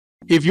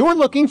If you're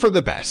looking for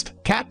the best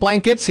cat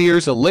blankets,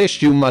 here's a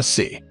list you must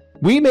see.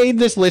 We made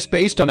this list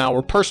based on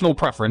our personal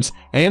preference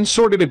and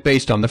sorted it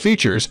based on the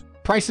features,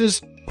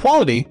 prices,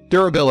 quality,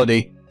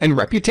 durability, and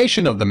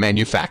reputation of the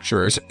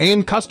manufacturers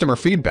and customer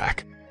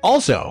feedback.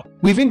 Also,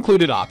 we've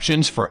included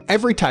options for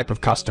every type of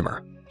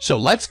customer. So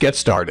let's get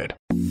started.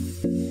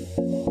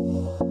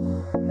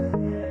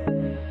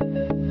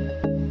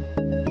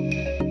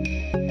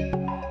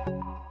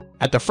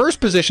 At the first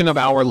position of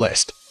our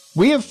list,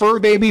 we have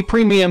Furrybaby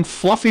Premium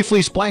Fluffy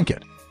Fleece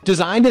Blanket,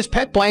 designed as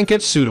pet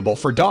blankets suitable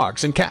for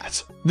dogs and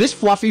cats. This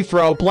fluffy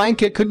throw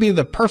blanket could be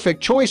the perfect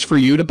choice for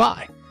you to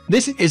buy.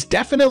 This is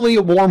definitely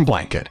a warm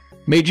blanket,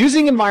 made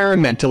using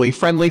environmentally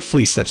friendly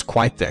fleece that's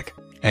quite thick,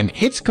 and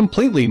it's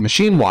completely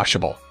machine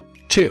washable.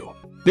 2.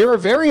 There are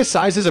various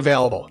sizes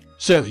available,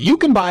 so you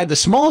can buy the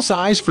small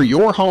size for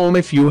your home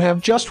if you have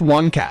just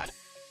one cat,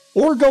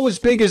 or go as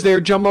big as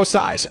their jumbo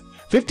size,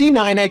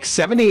 59x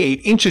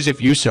 78 inches if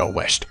you so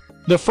wished.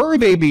 The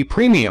Furrybaby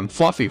Premium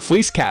Fluffy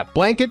Fleece Cat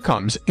Blanket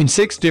comes in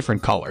 6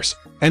 different colors,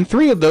 and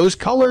 3 of those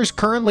colors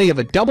currently have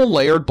a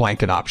double-layered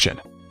blanket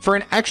option. For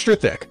an extra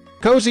thick,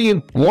 cozy,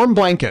 and warm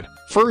blanket,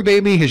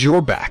 Furrybaby has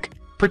your back.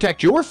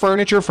 Protect your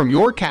furniture from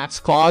your cat's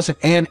claws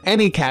and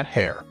any cat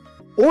hair,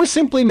 or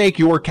simply make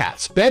your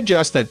cat's bed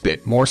just that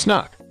bit more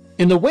snug.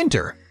 In the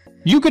winter,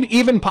 you could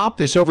even pop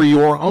this over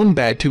your own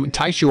bed to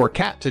entice your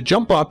cat to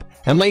jump up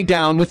and lay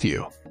down with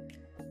you.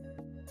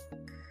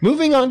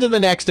 Moving on to the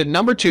next at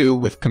number 2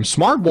 with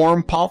Comsmart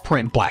Warm Paw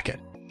Print Blanket,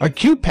 a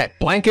cute pet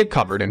blanket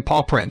covered in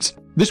paw prints.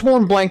 This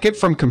warm blanket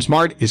from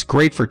Comsmart is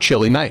great for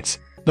chilly nights.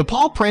 The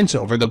paw prints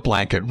over the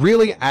blanket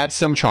really add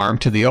some charm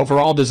to the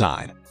overall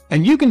design,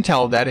 and you can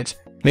tell that it's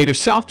made of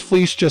soft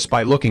fleece just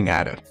by looking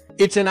at it.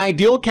 It's an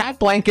ideal cat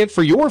blanket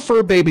for your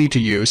fur baby to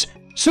use,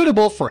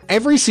 suitable for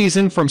every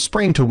season from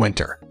spring to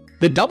winter.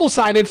 The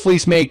double-sided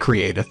fleece may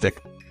create a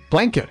thick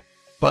blanket,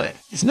 but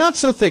it's not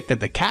so thick that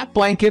the cat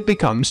blanket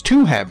becomes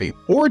too heavy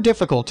or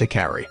difficult to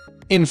carry.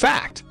 In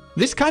fact,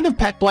 this kind of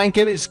pet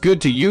blanket is good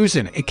to use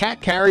in a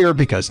cat carrier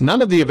because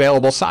none of the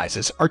available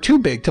sizes are too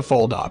big to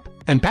fold up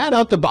and pad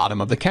out the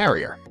bottom of the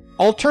carrier.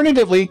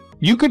 Alternatively,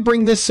 you could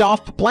bring this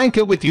soft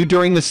blanket with you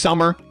during the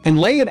summer and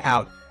lay it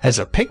out as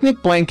a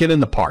picnic blanket in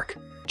the park.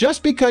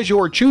 Just because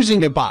you're choosing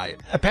to buy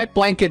a pet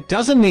blanket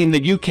doesn't mean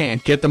that you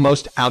can't get the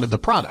most out of the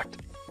product.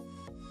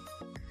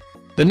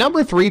 The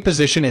number 3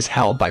 position is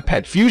held by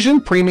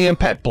PetFusion Premium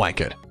Pet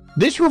Blanket.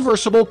 This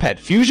reversible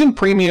PetFusion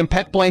Premium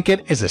Pet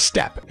Blanket is a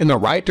step in the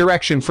right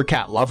direction for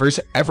cat lovers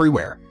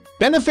everywhere.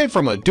 Benefit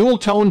from a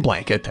dual-tone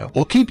blanket that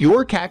will keep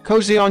your cat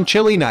cozy on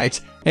chilly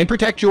nights and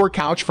protect your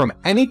couch from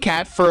any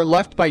cat fur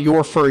left by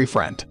your furry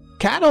friend.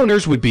 Cat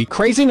owners would be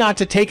crazy not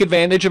to take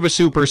advantage of a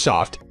super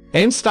soft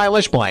and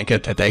stylish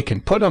blanket that they can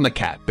put on the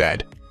cat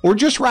bed, or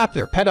just wrap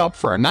their pet up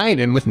for a night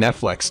in with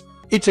Netflix.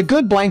 It's a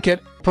good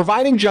blanket,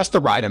 providing just the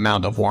right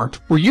amount of warmth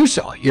for use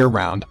all year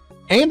round.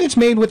 And it's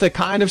made with a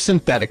kind of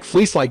synthetic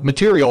fleece-like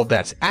material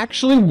that's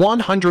actually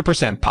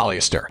 100%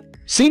 polyester.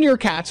 Senior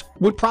cats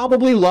would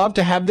probably love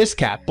to have this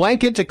cat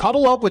blanket to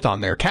cuddle up with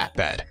on their cat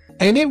bed,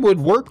 and it would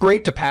work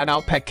great to pad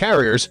out pet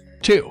carriers,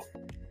 too.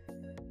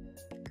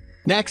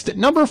 Next, at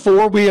number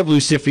 4, we have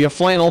Luciphia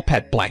Flannel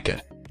Pet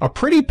Blanket, a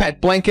pretty pet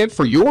blanket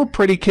for your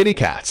pretty kitty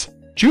cats.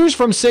 Choose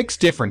from 6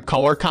 different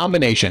color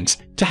combinations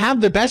to have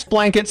the best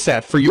blanket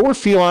set for your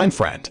feline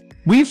friend.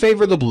 We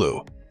favor the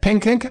blue,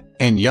 pink,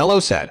 and yellow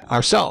set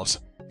ourselves,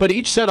 but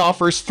each set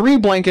offers 3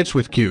 blankets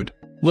with cute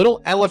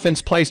little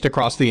elephants placed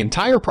across the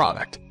entire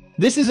product.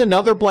 This is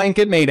another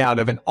blanket made out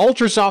of an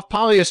ultra-soft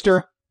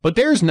polyester, but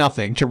there's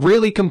nothing to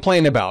really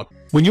complain about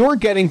when you're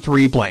getting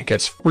 3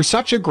 blankets for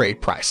such a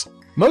great price.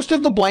 Most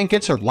of the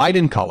blankets are light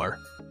in color,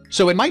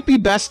 so it might be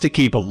best to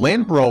keep a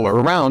lint roller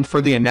around for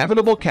the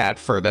inevitable cat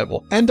fur that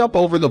will end up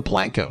over the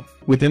blanket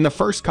within the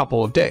first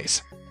couple of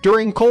days.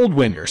 During cold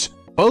winters,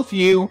 both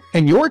you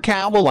and your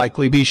cat will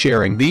likely be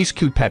sharing these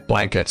cute pet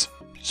blankets,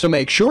 so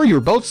make sure you're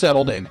both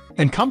settled in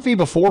and comfy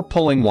before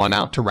pulling one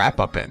out to wrap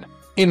up in.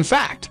 In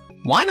fact,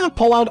 why not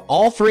pull out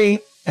all 3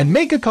 and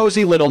make a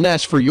cozy little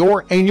nest for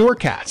your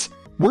cats?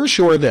 We're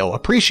sure they'll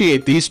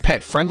appreciate these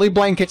pet-friendly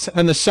blankets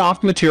and the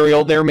soft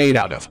material they're made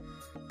out of.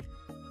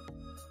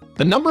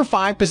 The number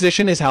 5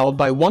 position is held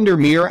by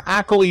Wondermere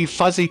Acrylic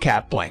Fuzzy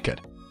Cat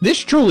Blanket. This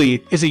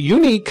truly is a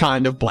unique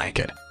kind of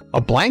blanket. A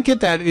blanket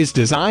that is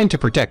designed to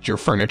protect your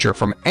furniture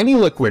from any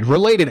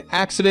liquid-related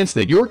accidents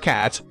that your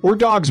cats or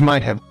dogs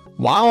might have,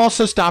 while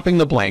also stopping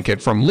the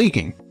blanket from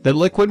leaking the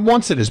liquid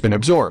once it has been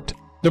absorbed.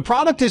 The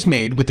product is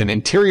made with an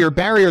interior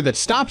barrier that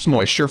stops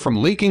moisture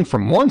from leaking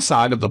from one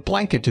side of the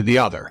blanket to the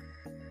other.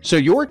 So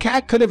your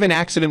cat could have an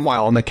accident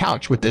while on the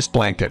couch with this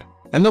blanket,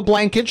 and the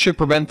blanket should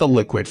prevent the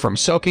liquid from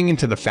soaking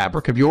into the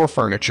fabric of your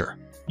furniture.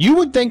 You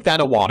would think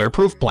that a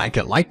waterproof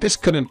blanket like this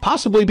couldn't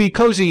possibly be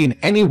cozy in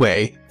any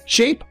way,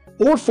 shape,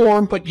 or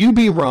form, but you'd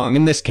be wrong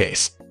in this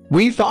case.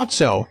 We thought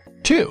so,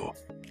 too.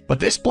 But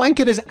this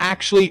blanket is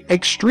actually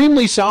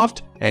extremely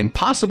soft and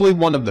possibly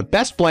one of the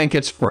best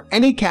blankets for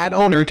any cat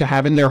owner to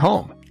have in their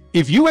home.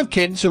 If you have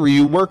kids or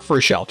you work for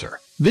a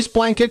shelter, This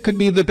blanket could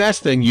be the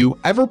best thing you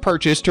ever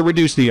purchased to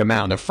reduce the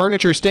amount of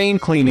furniture stain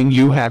cleaning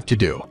you have to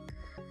do.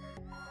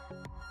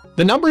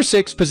 The number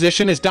 6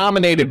 position is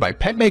dominated by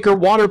PetMaker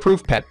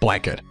Waterproof Pet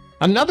Blanket.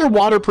 Another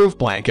waterproof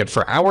blanket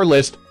for our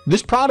list.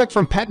 This product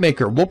from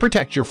PetMaker will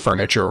protect your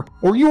furniture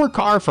or your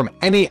car from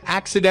any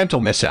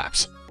accidental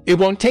mishaps. It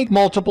won't take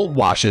multiple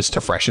washes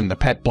to freshen the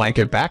pet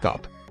blanket back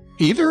up.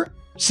 Either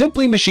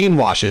simply machine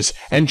washes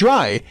and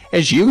dry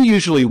as you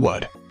usually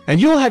would, and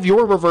you'll have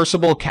your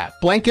reversible cat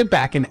blanket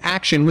back in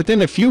action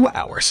within a few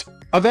hours.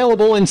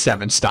 Available in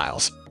 7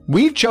 styles.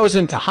 We've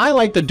chosen to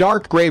highlight the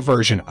dark gray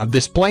version of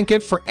this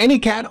blanket for any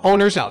cat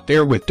owners out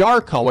there with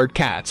dark-colored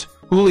cats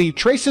who leave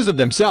traces of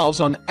themselves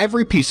on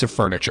every piece of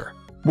furniture.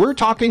 We're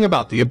talking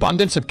about the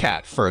abundance of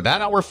cat fur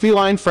that our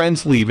feline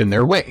friends leave in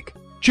their wake.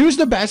 Choose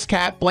the best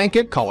cat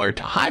blanket color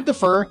to hide the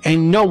fur,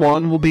 and no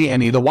one will be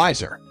any the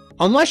wiser.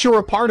 Unless you're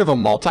a part of a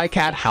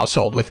multi-cat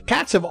household with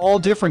cats of all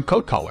different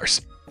coat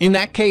colors. In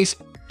that case,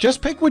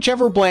 just pick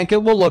whichever blanket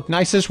will look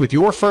nicest with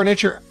your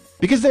furniture,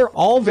 because they're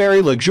all very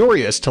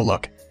luxurious to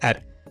look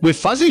at, with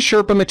fuzzy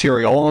Sherpa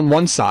material on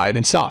one side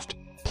and soft,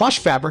 plush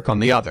fabric on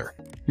the other.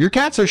 Your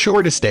cats are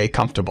sure to stay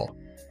comfortable.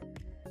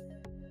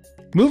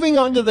 Moving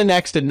on to the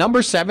next at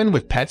number 7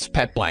 with Petsvv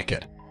Pet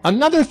Blanket.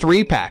 Another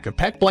 3-pack of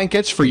pet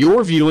blankets for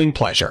your viewing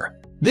pleasure.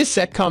 This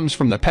set comes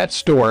from the pet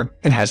store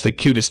and has the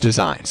cutest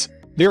designs.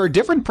 There are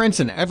different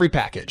prints in every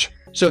package,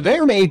 so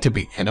they're made to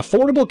be an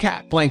affordable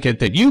cat blanket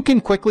that you can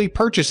quickly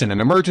purchase in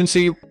an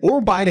emergency or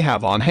buy to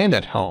have on hand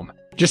at home,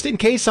 just in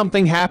case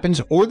something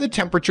happens or the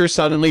temperature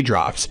suddenly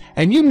drops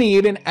and you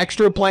need an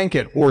extra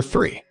blanket or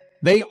 3.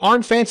 They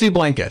aren't fancy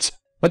blankets,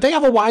 but they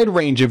have a wide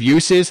range of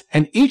uses,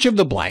 and each of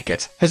the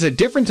blankets has a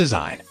different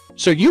design,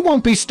 so you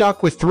won't be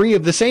stuck with 3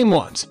 of the same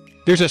ones.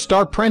 There's a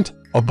star print,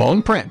 a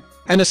bone print,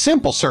 and a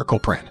simple circle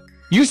print.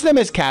 Use them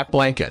as cat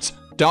blankets,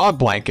 dog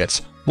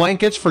blankets,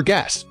 blankets for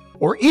guests,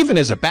 or even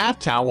as a bath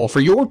towel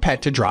for your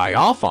pet to dry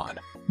off on.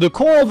 The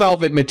coral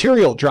velvet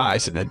material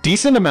dries in a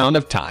decent amount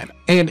of time,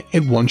 and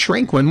it won't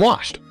shrink when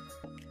washed.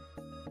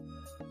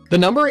 The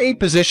number 8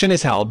 position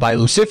is held by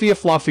Luciphia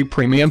Fluffy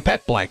Premium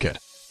Pet Blanket.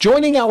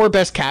 Joining our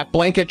best cat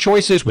blanket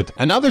choices with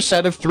another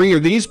set of 3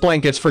 of these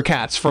blankets for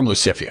cats from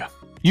Luciphia.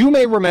 You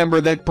may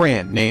remember that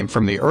brand name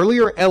from the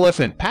earlier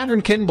elephant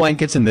pattern kitten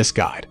blankets in this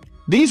guide.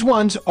 These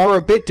ones are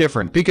a bit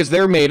different because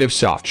they're made of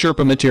soft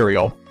Sherpa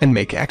material and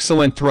make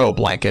excellent throw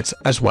blankets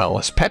as well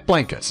as pet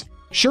blankets.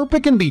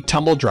 Sherpa can be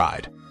tumble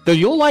dried, though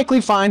you'll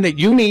likely find that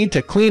you need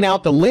to clean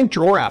out the lint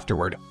drawer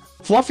afterward.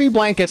 Fluffy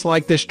blankets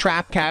like this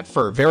trap cat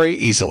fur very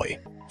easily.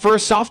 For a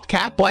soft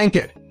cat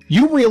blanket,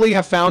 you really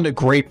have found a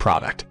great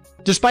product.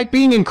 Despite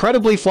being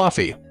incredibly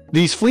fluffy,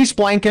 these fleece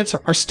blankets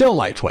are still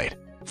lightweight.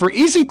 For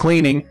easy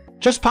cleaning,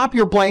 just pop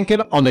your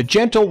blanket on a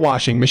gentle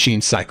washing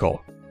machine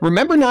cycle.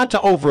 Remember not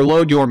to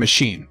overload your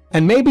machine,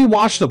 and maybe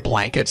wash the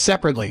blanket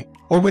separately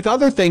or with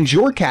other things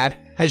your cat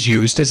has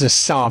used as a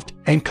soft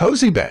and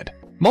cozy bed.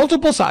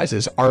 Multiple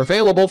sizes are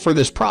available for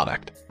this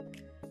product.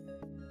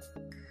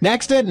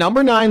 Next at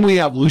number 9 we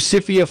have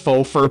Luciphia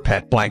Faux Fur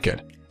Pet Blanket.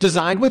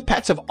 Designed with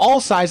pets of all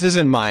sizes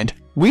in mind,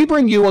 we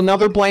bring you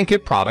another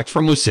blanket product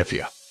from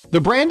Luciphia.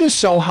 The brand is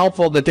so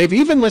helpful that they've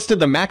even listed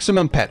the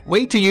maximum pet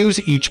weight to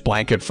use each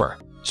blanket for,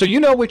 so you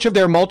know which of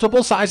their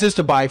multiple sizes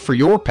to buy for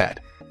your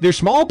pet. Their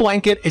small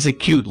blanket is a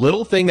cute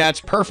little thing that's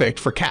perfect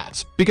for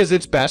cats because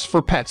it's best for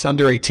pets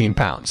under 18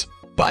 pounds.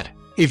 But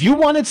if you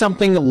wanted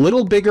something a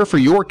little bigger for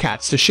your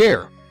cats to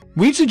share,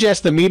 we'd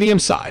suggest the medium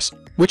size,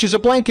 which is a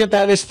blanket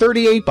that is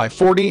 38 by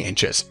 40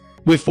 inches.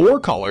 With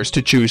 4 colors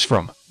to choose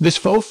from, this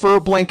faux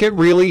fur blanket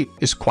really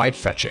is quite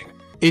fetching.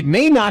 It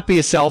may not be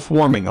a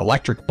self-warming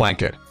electric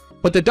blanket,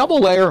 but the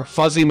double-layer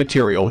fuzzy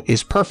material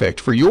is perfect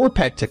for your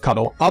pet to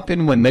cuddle up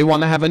in when they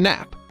want to have a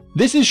nap.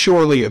 This is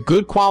surely a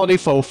good quality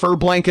faux fur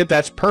blanket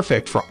that's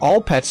perfect for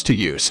all pets to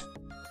use.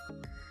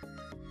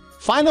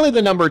 Finally,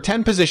 the number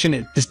 10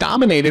 position is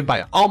dominated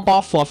by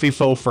Ompaa Fluffy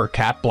Faux Fur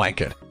Cat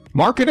Blanket.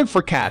 Marketed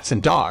for cats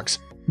and dogs,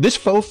 this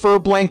faux fur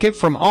blanket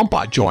from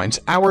Ompaa joins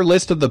our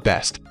list of the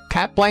best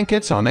cat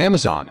blankets on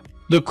Amazon.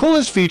 The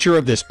coolest feature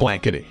of this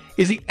blanket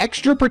is the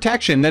extra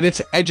protection that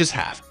its edges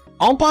have.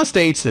 Ompaa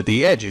states that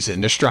the edge is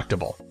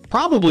indestructible,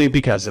 probably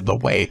because of the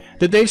way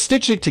that they've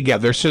stitched it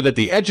together so that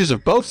the edges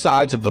of both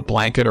sides of the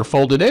blanket are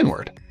folded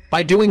inward.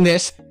 By doing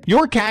this,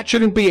 your cat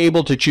shouldn't be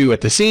able to chew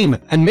at the seam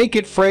and make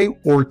it fray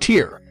or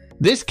tear.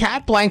 This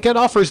cat blanket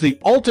offers the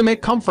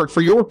ultimate comfort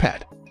for your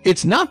pet.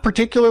 It's not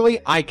particularly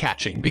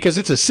eye-catching because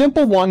it's a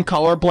simple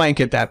one-color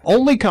blanket that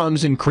only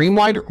comes in cream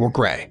white or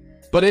gray,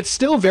 but it's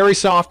still very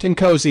soft and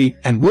cozy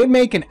and would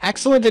make an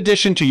excellent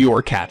addition to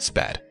your cat's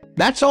bed.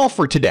 That's all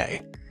for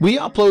today. We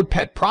upload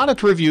pet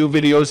product review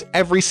videos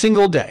every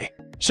single day,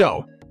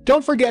 so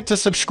don't forget to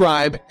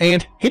subscribe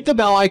and hit the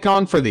bell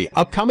icon for the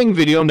upcoming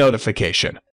video notification.